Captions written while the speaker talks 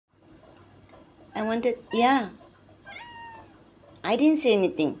I wanted, yeah. I didn't say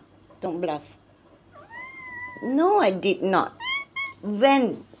anything. Don't bluff. No, I did not.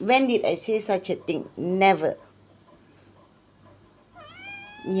 When did I say such a thing? Never.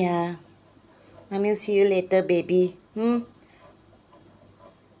 Yeah. I will see you later, baby. I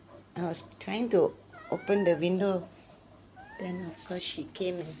was trying to open the window. Then, of course, she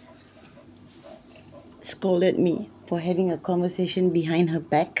came and scolded me for having a conversation behind her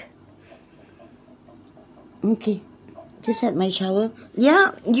back. Okay. Just had my shower.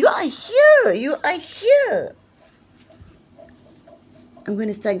 Yeah, you are here. You are here. I'm going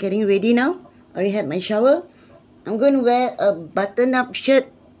to start getting ready now. Already had my shower. I'm going to wear a button-up shirt.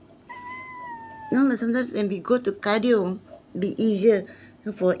 No, but sometimes when we go to cardio, be easier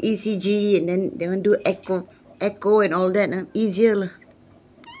for ECG and then they want to do echo and all that. Easier lah.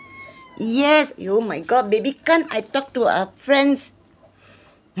 Yes. Oh my God, baby, can't I talk to our friends?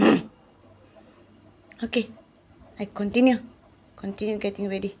 Okay, I continue. Continue getting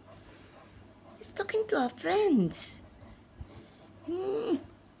ready. He's talking to our friends.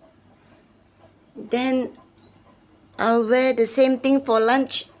 Then I'll wear the same thing for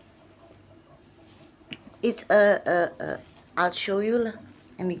lunch. It's I'll show you lah.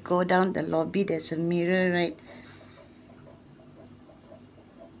 And we go down the lobby. There's a mirror, right?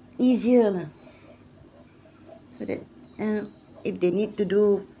 Easier lah. So that if they need to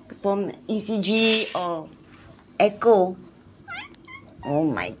perform ECG or echo, oh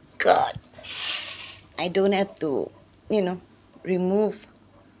my God, I don't have to, remove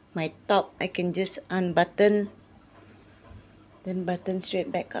my top. I can just unbutton, then button straight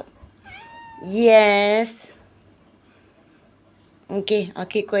back up. Yes. Okay, I'll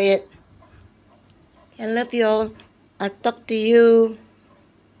keep quiet. I love you all. I'll talk to you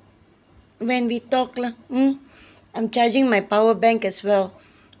when we talk lah. I'm charging my power bank as well.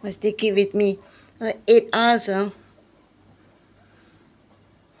 Must take it with me. 8 hours.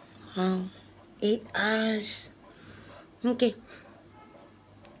 Wow, 8 hours. Okay.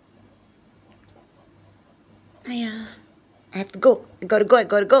 I have to go. I gotta go.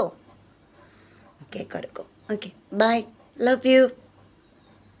 Okay, gotta go. Okay, bye. Love you.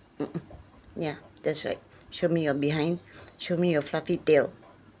 Yeah, that's right. Show me your behind. Show me your fluffy tail.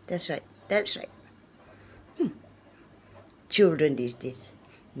 That's right. Children these days,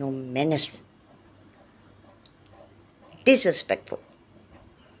 no manners. Disrespectful.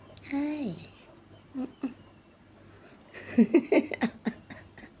 Hi.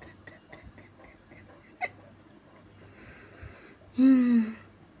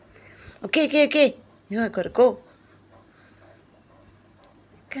 Okay. Yeah, I gotta go.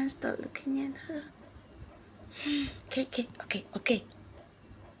 I can't stop looking at her. Okay.